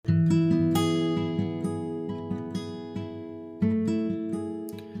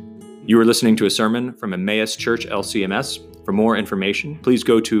You are listening to a sermon from Emmaus Church LCMS. For more information, please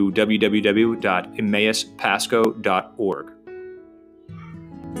go to www.emmauspasco.org.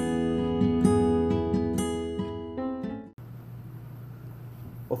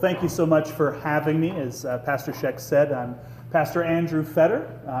 Well, thank you so much for having me. As Pastor Scheck said, I'm Pastor Andrew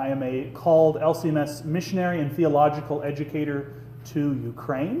Fetter. I am a called LCMS missionary and theological educator to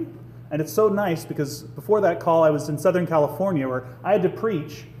Ukraine. And it's so nice because before that call, I was in Southern California where I had to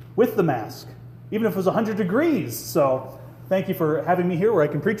preach with the mask, even if it was 100 degrees. So thank you for having me here where I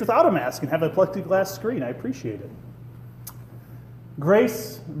can preach without a mask and have a plexiglass screen. I appreciate it.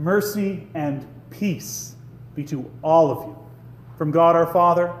 Grace, mercy, and peace be to all of you from God our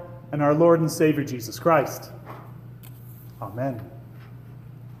Father and our Lord and Savior Jesus Christ. Amen.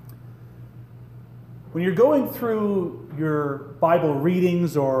 When you're going through your Bible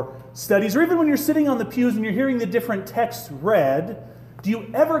readings or studies, or even when you're sitting on the pews and you're hearing the different texts read, do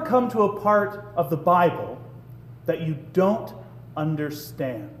you ever come to a part of the Bible that you don't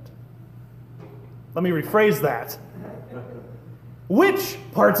understand? Let me rephrase that. Which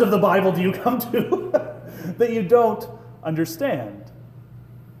parts of the Bible do you come to that you don't understand?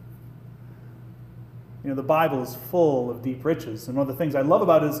 You know, the Bible is full of deep riches, and one of the things I love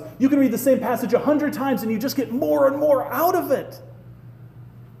about it is you can read the same passage 100 times and you just get more and more out of it.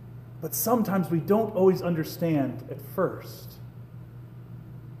 But sometimes we don't always understand at first.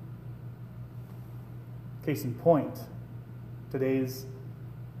 Case in point, today's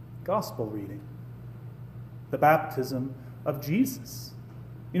gospel reading, the baptism of Jesus.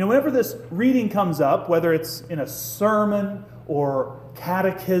 You know, whenever this reading comes up, whether it's in a sermon or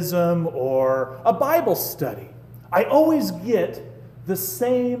catechism or a Bible study, I always get the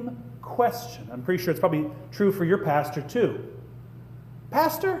same question. I'm pretty sure it's probably true for your pastor too.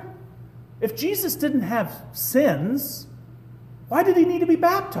 Pastor, if Jesus didn't have sins, why did he need to be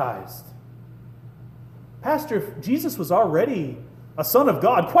baptized? Pastor, if Jesus was already a Son of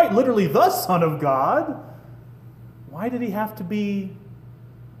God, quite literally the Son of God, why did he have to be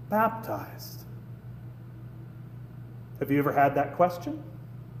baptized? Have you ever had that question?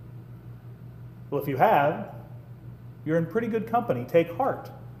 Well, if you have, you're in pretty good company. Take heart.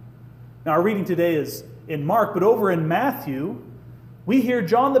 Now, our reading today is in Mark, but over in Matthew, we hear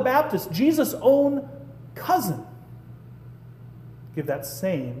John the Baptist, Jesus' own cousin, give that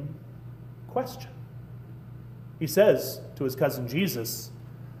same question. He says to his cousin Jesus,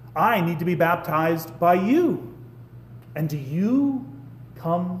 I need to be baptized by you, and do you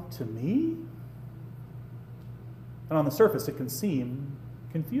come to me? And on the surface, it can seem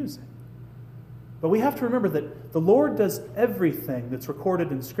confusing. But we have to remember that the Lord does everything that's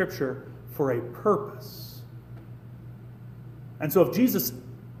recorded in Scripture for a purpose. And so if Jesus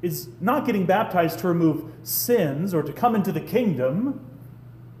is not getting baptized to remove sins or to come into the kingdom,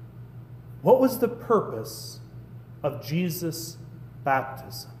 what was the purpose of Jesus'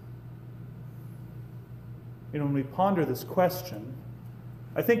 baptism? You know, when we ponder this question,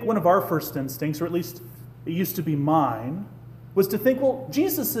 I think one of our first instincts, or at least it used to be mine, was to think, well,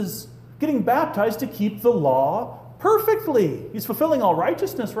 Jesus is getting baptized to keep the law perfectly. He's fulfilling all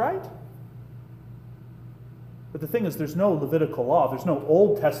righteousness, right? But the thing is, there's no Levitical law, there's no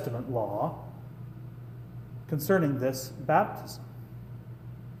Old Testament law concerning this baptism.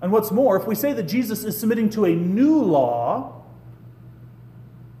 And what's more, if we say that Jesus is submitting to a new law,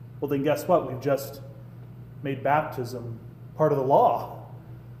 well then guess what? We've just made baptism part of the law.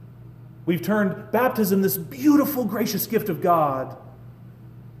 We've turned baptism, this beautiful, gracious gift of God,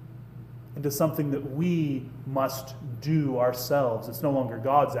 into something that we must do ourselves. It's no longer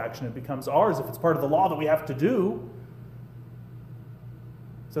God's action, it becomes ours if it's part of the law that we have to do.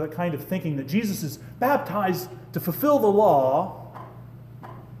 So that kind of thinking that Jesus is baptized to fulfill the law,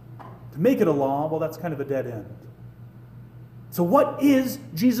 to make it a law, well, that's kind of a dead end. So what is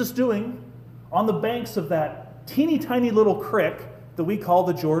Jesus doing on the banks of that teeny tiny little creek that we call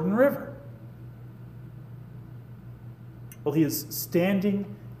the Jordan River? Well, he is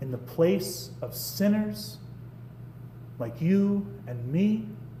standing in the place of sinners like you and me,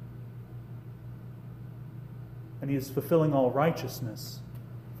 and he is fulfilling all righteousness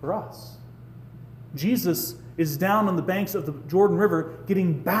for us. Jesus is down on the banks of the Jordan River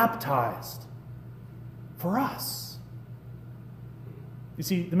getting baptized for us. You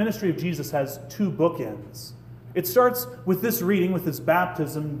see, the ministry of Jesus has two bookends. It starts with this reading, with his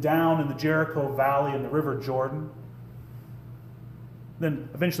baptism down in the Jericho Valley in the River Jordan, then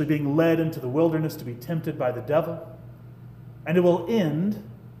eventually being led into the wilderness to be tempted by the devil. And it will end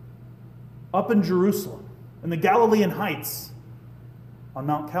up in Jerusalem, in the Galilean heights, on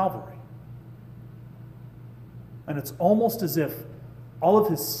Mount Calvary. And it's almost as if all of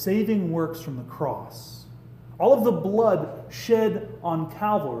his saving works from the cross, all of the blood shed on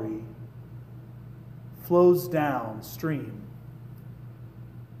Calvary flows downstream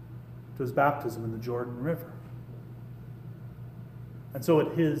to his baptism in the Jordan River. And so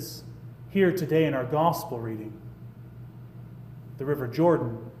it is here today in our gospel reading, the River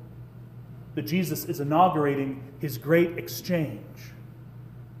Jordan, that Jesus is inaugurating his great exchange.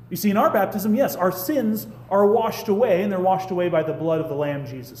 You see, in our baptism, yes, our sins are washed away, and they're washed away by the blood of the Lamb,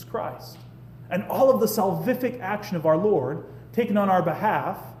 Jesus Christ. And all of the salvific action of our Lord, taken on our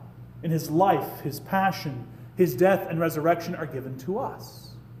behalf, in his life, his passion, his death and resurrection, are given to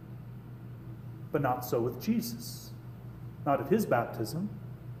us. But not so with Jesus. Not at his baptism.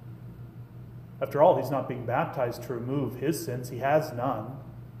 After all, he's not being baptized to remove his sins. He has none.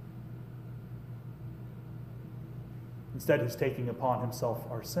 Instead, he's taking upon himself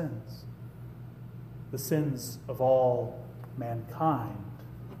our sins, the sins of all mankind.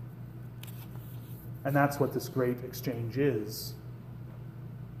 And that's what this great exchange is.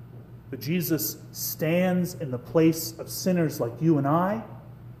 That Jesus stands in the place of sinners like you and I,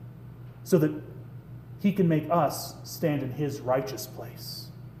 so that he can make us stand in his righteous place.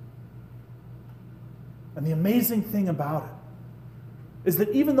 And the amazing thing about it is that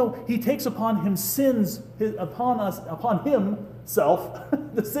even though he takes upon him sins, upon himself,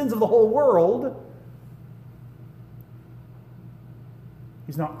 the sins of the whole world,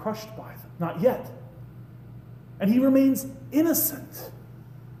 he's not crushed by them, not yet. And he remains innocent.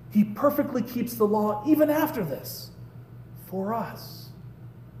 He perfectly keeps the law even after this for us.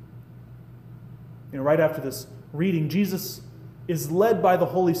 Right after this reading, Jesus is led by the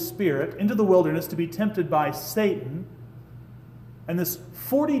Holy Spirit into the wilderness to be tempted by Satan. And this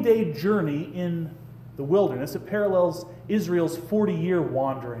 40-day journey in the wilderness, it parallels Israel's 40-year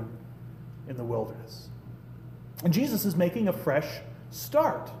wandering in the wilderness. And Jesus is making a fresh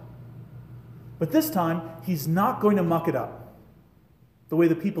start. But this time, he's not going to muck it up the way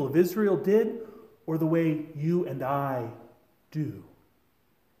the people of Israel did or the way you and I do.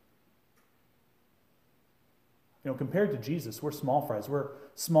 Compared to Jesus, we're small fries, we're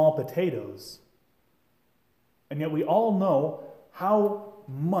small potatoes. And yet we all know how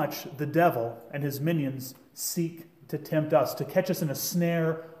much the devil and his minions seek to tempt us, to catch us in a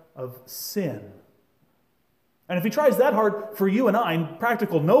snare of sin. And if he tries that hard for you and I,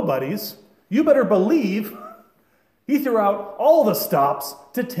 practical nobodies, you better believe he threw out all the stops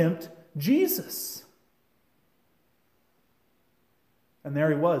to tempt Jesus. And there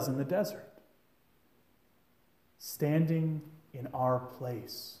he was in the desert, standing in our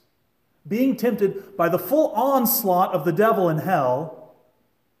place, being tempted by the full onslaught of the devil in hell,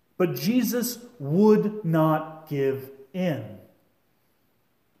 but Jesus would not give in.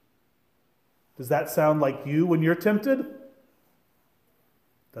 Does that sound like you when you're tempted?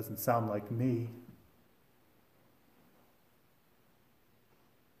 Doesn't sound like me.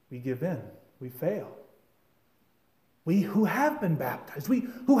 We give in. We fail. We who have been baptized, we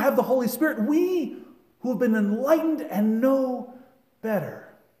who have the Holy Spirit, we who have been enlightened and know better.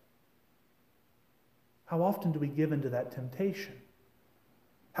 How often do we give into that temptation?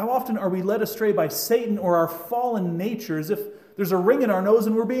 How often are we led astray by Satan or our fallen nature as if there's a ring in our nose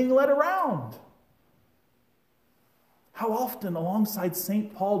and we're being led around? How often, alongside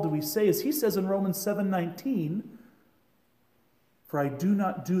St. Paul, do we say, as he says in Romans 7:19, "For I do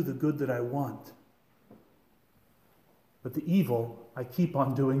not do the good that I want, but the evil I keep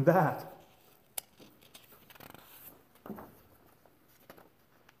on doing that."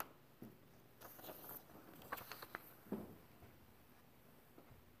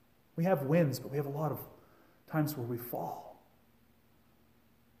 We have wins, but we have a lot of times where we fall.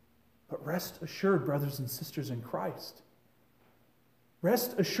 But rest assured, brothers and sisters in Christ,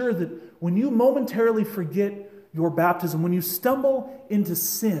 rest assured that when you momentarily forget your baptism, when you stumble into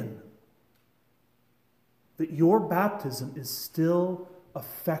sin, that your baptism is still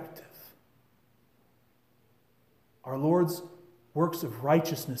effective. Our Lord's works of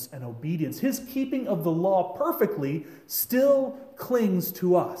righteousness and obedience, his keeping of the law perfectly, still clings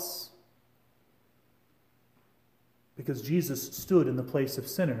to us. Because Jesus stood in the place of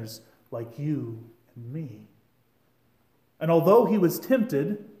sinners like you and me. And although he was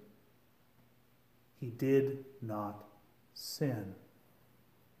tempted, he did not sin.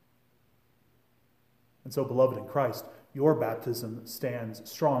 And so, beloved in Christ, your baptism stands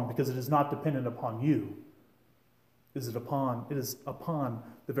strong because it is not dependent upon you. It is upon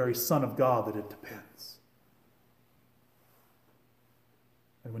the very Son of God that it depends.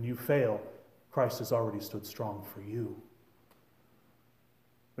 And when you fail, Christ has already stood strong for you.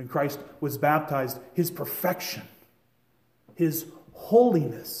 When Christ was baptized, his perfection, his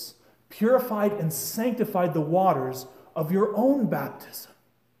holiness purified and sanctified the waters of your own baptism.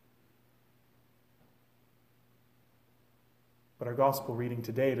 But our gospel reading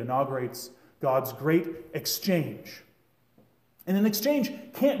today, it inaugurates God's great exchange. And an exchange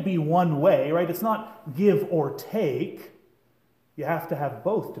can't be one way, right? It's not give or take. You have to have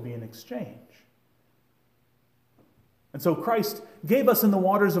both to be an exchange. And so Christ gave us in the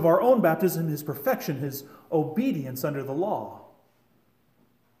waters of our own baptism his perfection, his obedience under the law.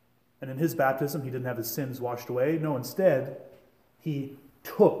 And in his baptism, he didn't have his sins washed away. No, instead, he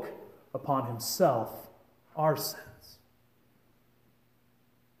took upon himself our sins.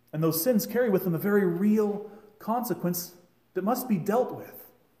 And those sins carry with them a very real consequence that must be dealt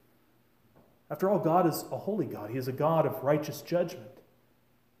with. After all, God is a holy God. He is a God of righteous judgment.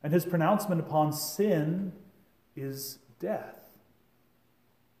 And his pronouncement upon sin is death.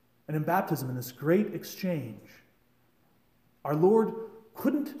 And in baptism, in this great exchange, our Lord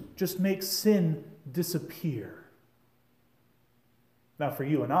couldn't just make sin disappear. Now, for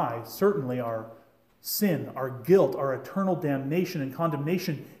you and I, certainly our sin, our guilt, our eternal damnation and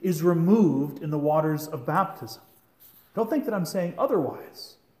condemnation is removed in the waters of baptism. Don't think that I'm saying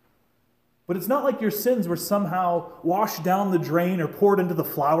otherwise. But it's not like your sins were somehow washed down the drain or poured into the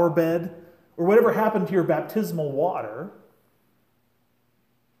flower bed or whatever happened to your baptismal water.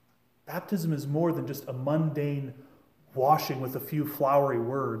 Baptism is more than just a mundane washing with a few flowery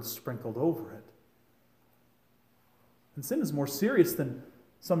words sprinkled over it. And sin is more serious than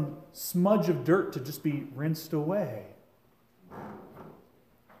some smudge of dirt to just be rinsed away.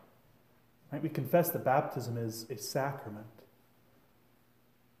 Right? We confess that baptism is a sacrament,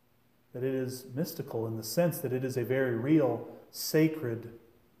 that it is mystical in the sense that it is a very real, sacred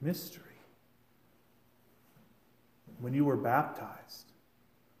mystery. When you were baptized,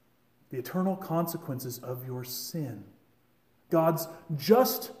 the eternal consequences of your sin, God's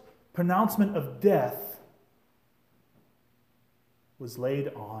just pronouncement of death, was laid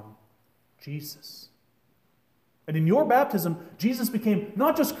on Jesus. And in your baptism, Jesus became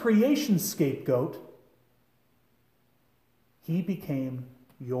not just creation's scapegoat, he became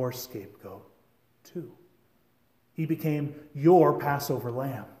your scapegoat too. He became your Passover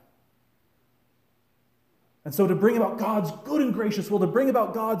lamb. And so to bring about God's good and gracious will, to bring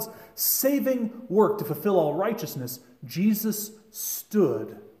about God's saving work to fulfill all righteousness, Jesus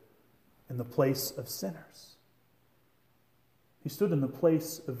stood in the place of sinners. He stood in the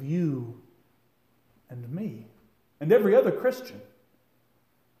place of you and me and every other Christian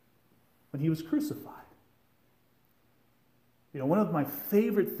when he was crucified. You know, one of my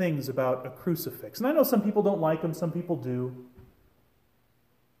favorite things about a crucifix, and I know some people don't like them, some people do.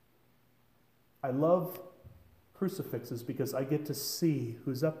 I love crucifixes because I get to see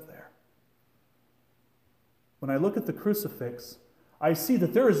who's up there. When I look at the crucifix, I see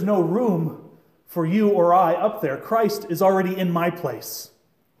that there is no room for you or I up there. Christ is already in my place.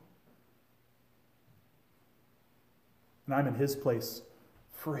 And I'm in his place,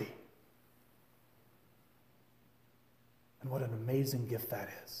 free. And what an amazing gift that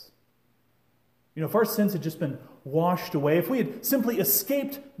is. You know, if our sins had just been washed away, if we had simply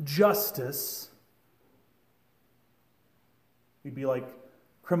escaped justice, we'd be like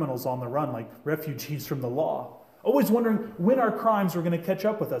criminals on the run, like refugees from the law. Always wondering when our crimes were going to catch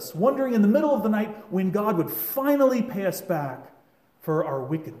up with us. Wondering in the middle of the night when God would finally pay us back for our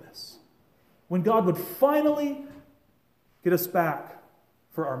wickedness. When God would finally get us back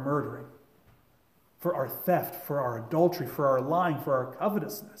for our murdering, for our theft, for our adultery, for our lying, for our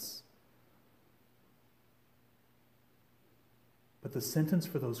covetousness. But the sentence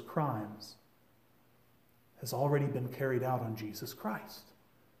for those crimes has already been carried out on Jesus Christ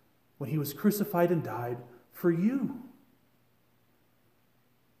when he was crucified and died for you.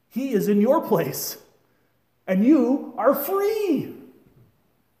 He is in your place, and you are free.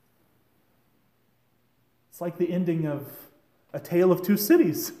 It's like the ending of A Tale of Two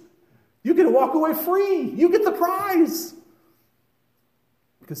Cities. You get to walk away free. You get the prize.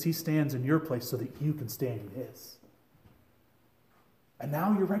 Because he stands in your place so that you can stand in his. And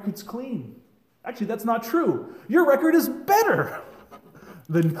now your record's clean. Actually, that's not true. Your record is better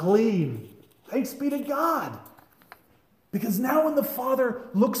than clean. Thanks be to God. Because now when the Father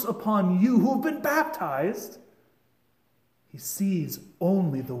looks upon you who have been baptized, he sees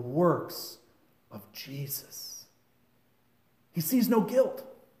only the works of Jesus. He sees no guilt.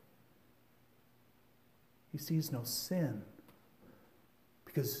 He sees no sin.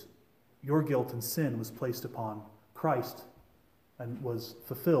 Because your guilt and sin was placed upon Christ and was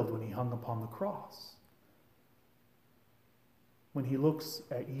fulfilled when he hung upon the cross. When he looks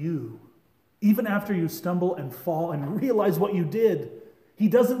at you, Even after you stumble and fall and realize what you did, he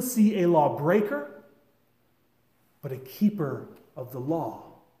doesn't see a lawbreaker, but a keeper of the law.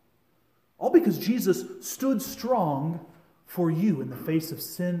 All because Jesus stood strong for you in the face of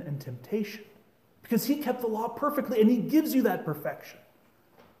sin and temptation. Because he kept the law perfectly, and he gives you that perfection.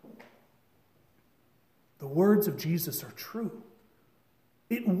 The words of Jesus are true.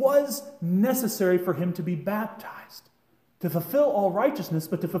 It was necessary for him to be baptized, to fulfill all righteousness,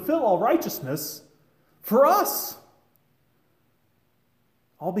 but to fulfill all righteousness for us.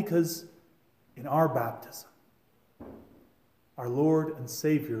 All because in our baptism, our Lord and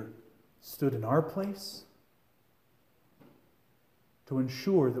Savior stood in our place to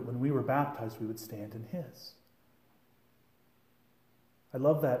ensure that when we were baptized, we would stand in his. I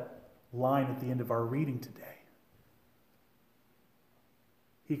love that line at the end of our reading today.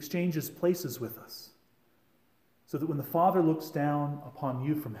 He exchanges places with us so that when the Father looks down upon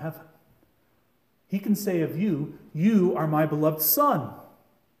you from heaven, he can say of you, you are my beloved Son.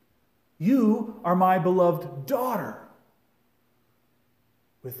 You are my beloved daughter,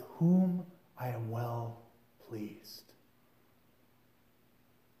 with whom I am well pleased.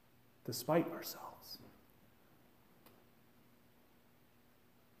 Despite ourselves,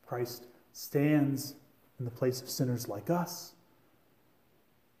 Christ stands in the place of sinners like us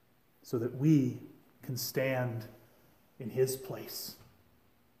so that we can stand in his place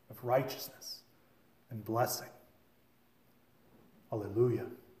of righteousness and blessing. Alleluia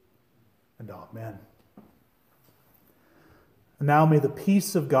and amen. And now may the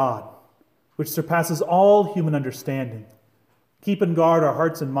peace of God, which surpasses all human understanding, keep and guard our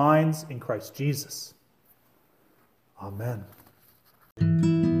hearts and minds in Christ Jesus. Amen.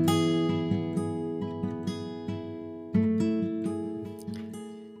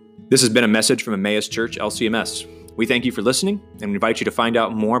 This has been a message from Emmaus Church LCMS. We thank you for listening and invite you to find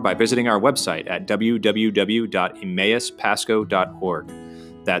out more by visiting our website at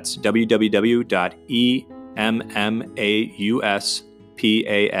www.emmauspasco.org. That's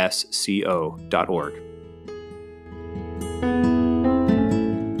www.emmauspasco.org.